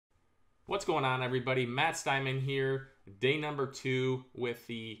What's going on, everybody? Matt Steinman here, day number 2 with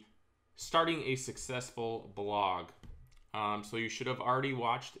the starting a successful blog. So you should have already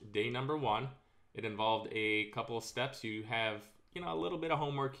watched day number 1. It involved a couple of steps. You have, a little bit of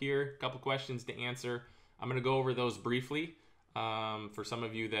homework here, a couple questions to answer. I'm going to go over those briefly. For some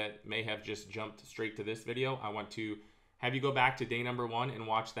of you that may have just jumped straight to this video, I want to have you go back to day number 1 and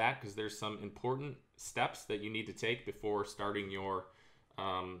watch that, because there's some important steps that you need to take before starting your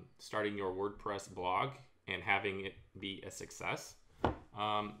WordPress blog and having it be a success. So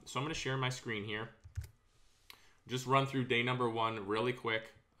I'm going to share my screen here. Just run through day number 1 really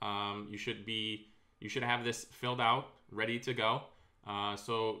quick. You should have this filled out, ready to go.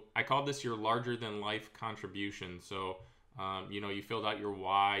 So I called this your larger than life contribution. So you filled out your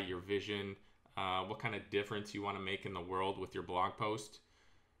why, your vision, what kind of difference you want to make in the world with your blog post.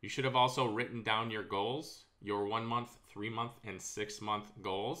 You should have also written down your goals, your 1 month, 3 month, and 6 month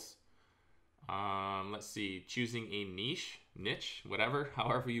goals. Let's see, choosing a niche, whatever,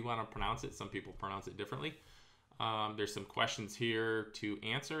 however you want to pronounce it. Some people pronounce it differently. There's some questions here to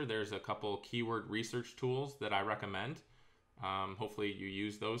answer. There's a couple keyword research tools that I recommend. Hopefully you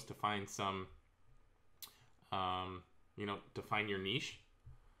use those to find some, to find your niche.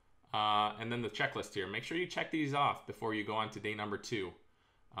 And then the checklist here. Make sure you check these off before you go on to day number 2.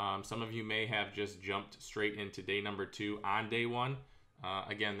 Some of you may have just jumped straight into day number 2 on day 1.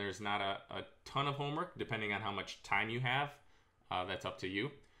 Again, there's not a ton of homework depending on how much time you have. That's up to you.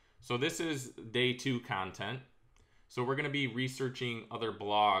 So this is day 2 content. So we're going to be researching other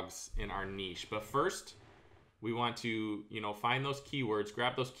blogs in our niche. But first, we want to find those keywords,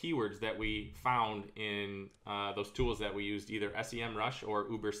 grab those keywords that we found in those tools that we used, either SEMrush or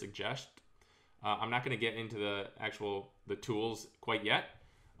Ubersuggest. I'm not going to get into the tools quite yet.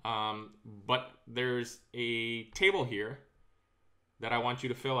 But there's a table here that I want you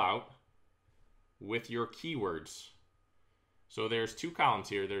to fill out with your keywords. So there's 2 columns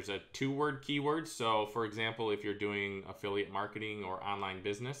here. There's a 2-word keyword. So for example, if you're doing affiliate marketing or online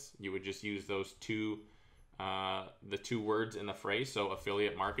business, you would just use those the 2 words in the phrase. So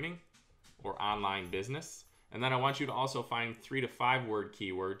affiliate marketing or online business. And then I want you to also find 3 to 5 word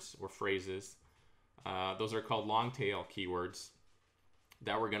keywords or phrases. Those are called long tail keywords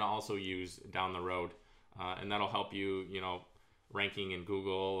that we're going to also use down the road. And that'll help you, ranking in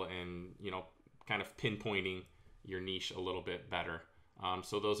Google and, kind of pinpointing your niche a little bit better.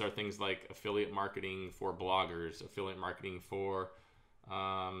 So those are things like affiliate marketing for bloggers, affiliate marketing for,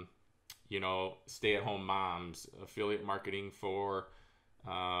 stay-at-home moms, affiliate marketing for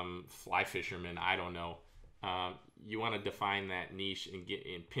fly fishermen, I don't know. You want to define that niche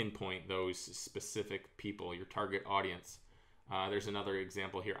and pinpoint those specific people, your target audience. There's another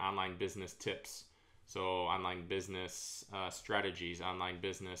example here, online business tips. So online business strategies, online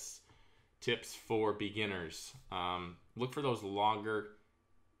business tips for beginners. Look for those longer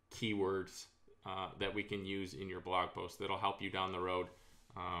keywords that we can use in your blog post that'll help you down the road.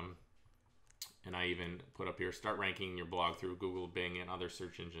 And I even put up here, start ranking your blog through Google, Bing, and other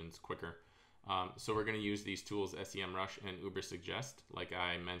search engines quicker. So we're going to use these tools, SEMrush and Ubersuggest, like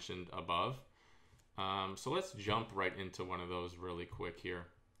I mentioned above. So let's jump right into one of those really quick here,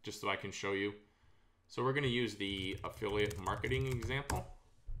 just so I can show you. So we're going to use the affiliate marketing example.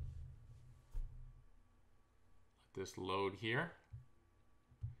 Let this load here.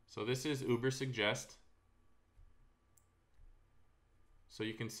 So this is Ubersuggest. So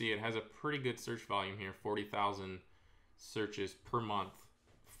you can see it has a pretty good search volume here, 40,000 searches per month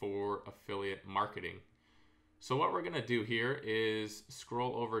for affiliate marketing. So what we're going to do here is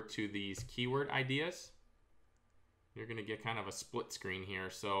scroll over to these keyword ideas. You're going to get kind of a split screen here.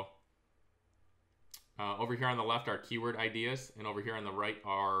 So over here on the left are keyword ideas, and over here on the right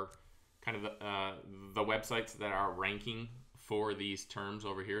are kind of the websites that are ranking for these terms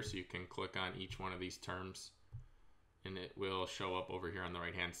over here. So you can click on each one of these terms and it will show up over here on the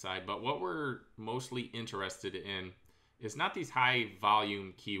right hand side. But what we're mostly interested in is not these high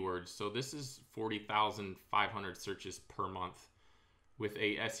volume keywords. So this is 40,500 searches per month with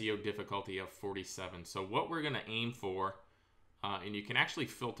a SEO difficulty of 47. So what we're going to aim for, and you can actually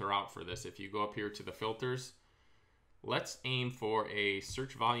filter out for this. If you go up here to the filters, let's aim for a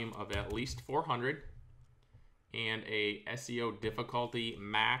search volume of at least 400 and a SEO difficulty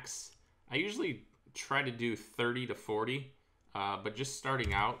max. I usually try to do 30 to 40, but just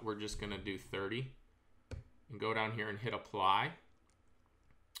starting out, we're just going to do 30. And go down here and hit apply.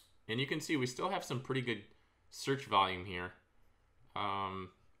 And you can see we still have some pretty good search volume here,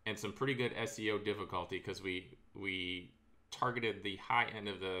 and some pretty good SEO difficulty, because we targeted the high end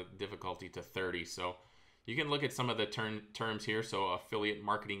of the difficulty to 30. So You can look at some of the terms here. So affiliate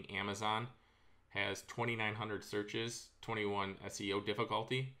marketing Amazon has 2,900 searches, 21 SEO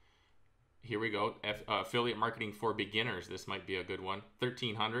difficulty. Here we go. Affiliate marketing for beginners. This might be a good one.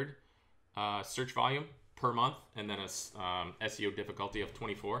 1,300 search volume per month, and then a SEO difficulty of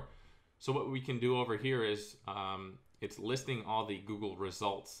 24. So what we can do over here is it's listing all the Google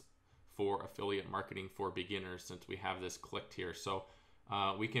results for affiliate marketing for beginners since we have this clicked here. So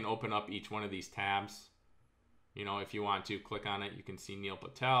we can open up each one of these tabs. You know, if you want to click on it, you can see Neil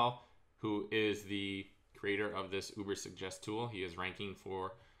Patel, who is the creator of this Uber Suggest tool. He is ranking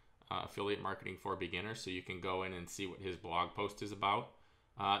for affiliate marketing for beginners, so you can go in and see what his blog post is about.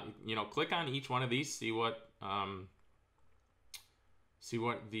 You know, click on each one of these, see what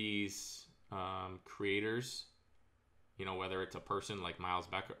these creators, you know, whether it's a person like Miles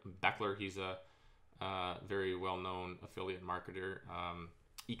Beckler, he's a very well-known affiliate marketer,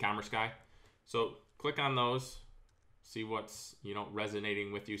 e-commerce guy. So click on those, see what's, you know,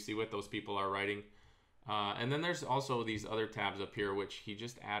 resonating with you, see what those people are writing. And then there's also these other tabs up here, which he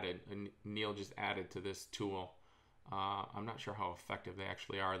just added, and Neil just added to this tool. I'm not sure how effective they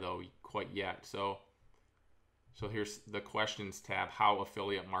actually are though quite yet. So here's the questions tab, how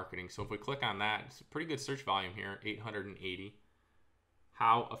affiliate marketing. So if we click on that, it's a pretty good search volume here, 880.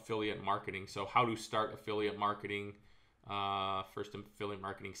 How affiliate marketing. So how to start affiliate marketing, first affiliate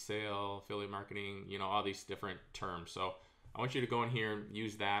marketing sale, affiliate marketing, you know, all these different terms. So I want you to go in here and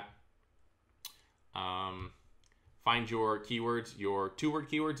use that. Find your keywords, your 2-word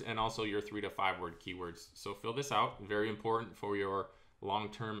keywords, and also your 3 to 5 word keywords. So fill this out, very important for your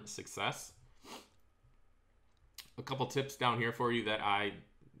long-term success. A couple tips down here for you that I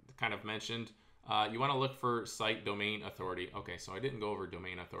kind of mentioned. You want to look for site domain authority. Okay, so I didn't go over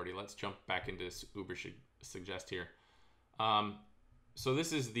domain authority. Let's jump back into this Uber Suggest here. So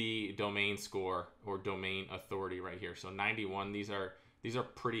this is the domain score or domain authority right here. So 91, these are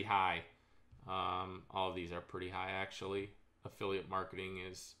pretty high. All of these are pretty high actually. Affiliate marketing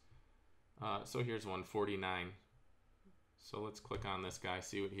is, so here's 149. So let's click on this guy,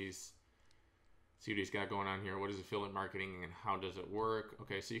 see what he's got going on here. What is affiliate marketing and how does it work?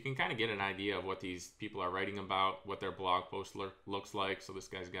 Okay, so you can kind of get an idea of what these people are writing about, what their blog post looks like. So this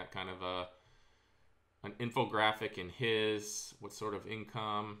guy's got kind of an infographic in his, what sort of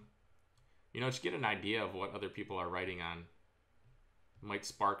income. You know, just get an idea of what other people are writing on. It might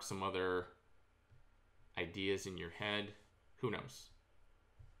spark some other ideas in your head. Who knows?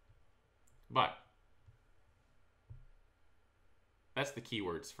 But that's the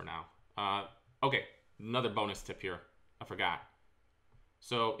keywords for now. Okay, another bonus tip here. I forgot.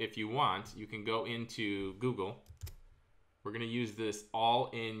 So if you want, you can go into Google. We're going to use this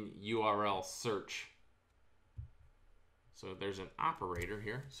all-in URL search. So there's an operator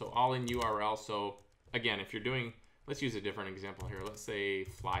here. So all-in URL. So again, if you're doing, let's use a different example here. Let's say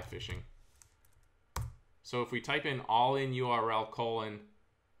fly fishing. So if we type in all-in URL colon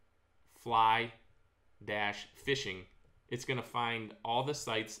fly dash fishing, it's going to find all the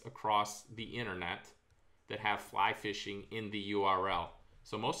sites across the internet that have fly fishing in the URL.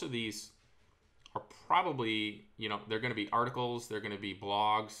 So most of these are probably, you know, they're going to be articles, they're going to be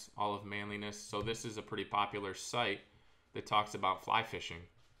blogs, all of manliness. So this is a pretty popular site that talks about fly fishing.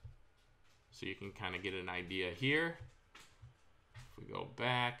 So you can kind of get an idea here. If we go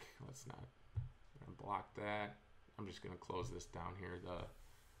back, let's not, I'm going to block that. I'm just going to close this down here.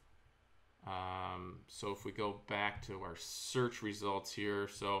 So if we go back to our search results here,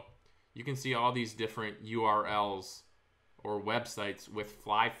 so you can see all these different URLs or websites with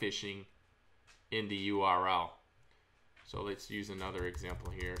fly fishing in the URL. So let's use another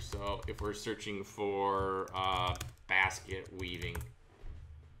example here. So if we're searching for basket weaving,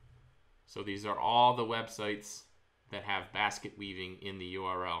 so these are all the websites that have basket weaving in the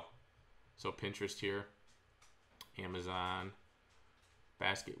URL. So Pinterest here, Amazon,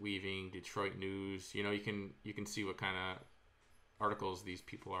 basket weaving, Detroit News. You know, you can see what kind of articles these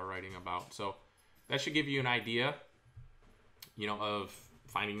people are writing about. So that should give you an idea, you know, of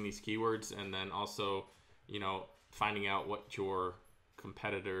finding these keywords, and then also, you know, finding out what your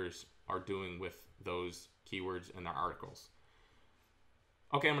competitors are doing with those keywords and their articles.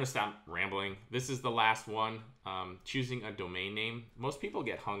 Okay, I'm going to stop rambling. This is the last one, choosing a domain name. Most people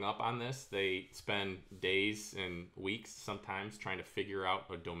get hung up on this. They spend days and weeks sometimes trying to figure out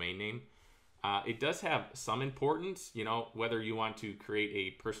a domain name. It does have some importance, you know, whether you want to create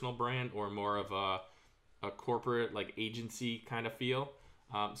a personal brand or more of a corporate, like agency kind of feel.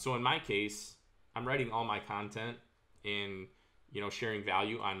 So in my case, I'm writing all my content in, you know, sharing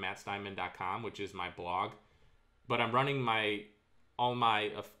value on mattsteinman.com, which is my blog, but I'm running my all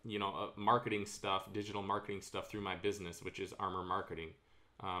my marketing stuff, digital marketing stuff through my business, which is Armor Marketing.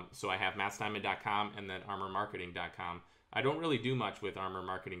 So I have mattsteinman.com and then armormarketing.com. I don't really do much with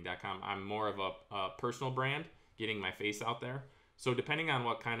armormarketing.com. I'm more of a personal brand, getting my face out there. So depending on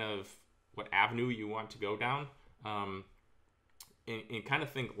what avenue you want to go down, and kind of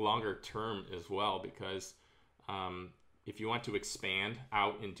think longer term as well, because if you want to expand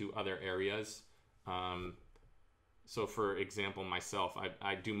out into other areas, so for example, myself,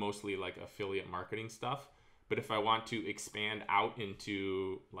 I do mostly like affiliate marketing stuff. But if I want to expand out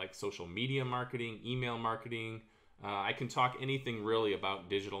into like social media marketing, email marketing, I can talk anything really about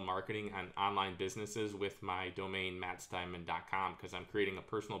digital marketing on online businesses with my domain mattsteinman.com, because I'm creating a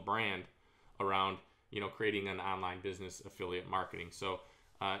personal brand around creating an online business affiliate marketing. So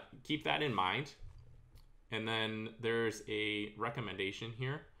keep that in mind. And then there's a recommendation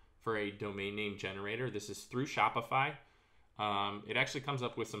here for a domain name generator. This is through Shopify. It actually comes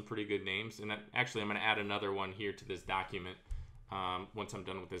up with some pretty good names, and actually I'm going to add another one here to this document once I'm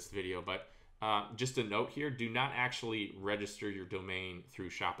done with this video. But just a note here, do not actually register your domain through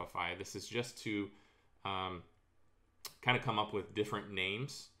Shopify. This is just to kind of come up with different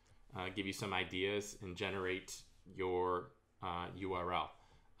names, give you some ideas, and generate your URL.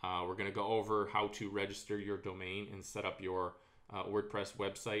 We're going to go over how to register your domain and set up your WordPress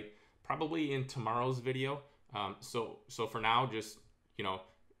website probably in tomorrow's video. So for now, just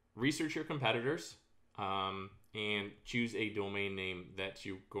research your competitors and choose a domain name that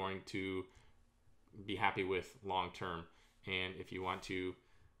you're going to be happy with long term. And if you want to,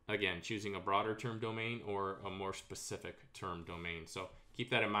 again, choosing a broader term domain or a more specific term domain. So keep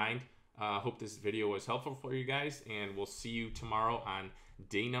that in mind. Hope this video was helpful for you guys, and we'll see you tomorrow on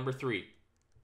day number 3.